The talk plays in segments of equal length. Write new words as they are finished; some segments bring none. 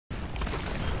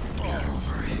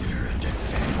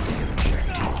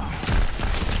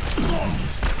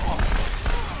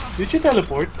Did you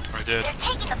teleport? I did. They're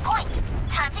taking the point.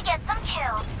 Time to get some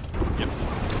kills. Yep.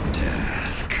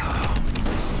 Death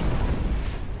comes.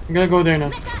 I'm gonna go there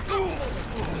now.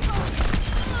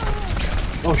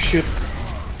 Oh shit.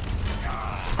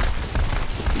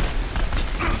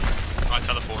 I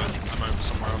teleported. I'm over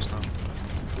somewhere else now.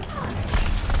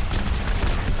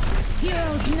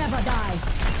 Heroes never die.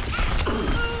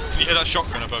 Can you hear that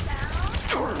shotgun above?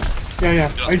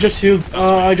 Yeah. I just healed.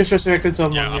 I just resurrected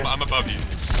someone. Yeah, Yeah. I'm above you.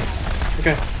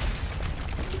 Okay.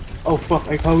 Oh fuck!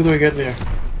 How do I get there?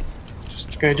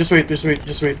 Okay, just wait.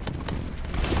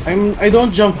 I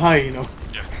don't jump high, you know.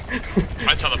 Yeah.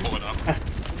 I teleported up.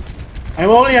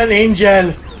 I'm only an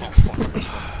angel. Oh fuck.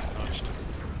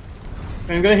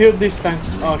 I'm gonna heal this time.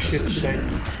 Oh shit! Today.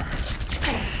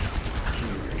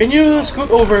 Can you scoot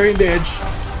over in the edge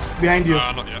behind you?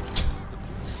 Not yet.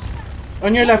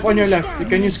 On your left.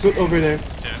 Can you scoot over there?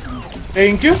 Yeah.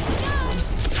 Thank you.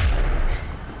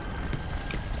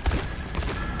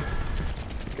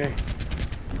 Okay.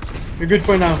 You're good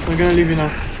for now. I'm gonna leave you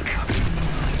now.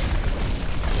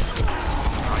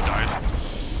 I died.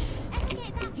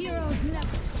 Heroes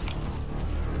never.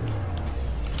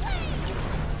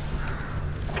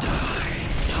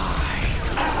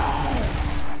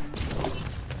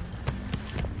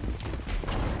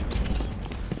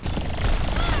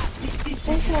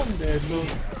 There, so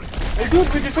hey dude,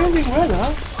 we're defending well,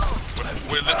 huh?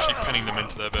 We're literally pinning them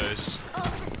into their base.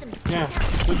 Yeah,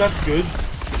 so that's good.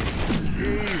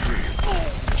 Easy.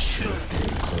 Should pay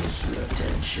closer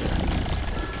attention.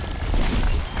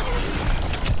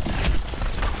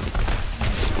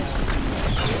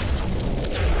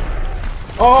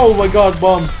 Oh my god,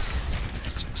 bomb.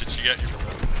 Did she get you from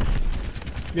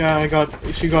that? Yeah,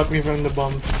 she got me from the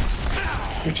bomb.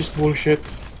 Which is bullshit.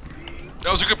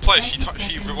 That was a good play.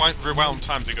 She rewound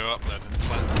time to go up there and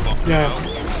plant the bomb. Yeah.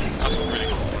 That's a really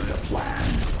good play.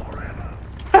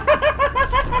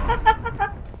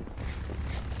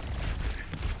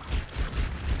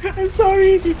 I'm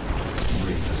sorry. I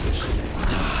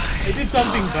did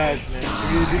something bad, man.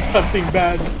 I did something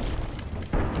bad.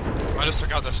 I just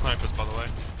took out their snipers, by the way.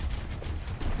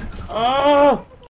 Ah!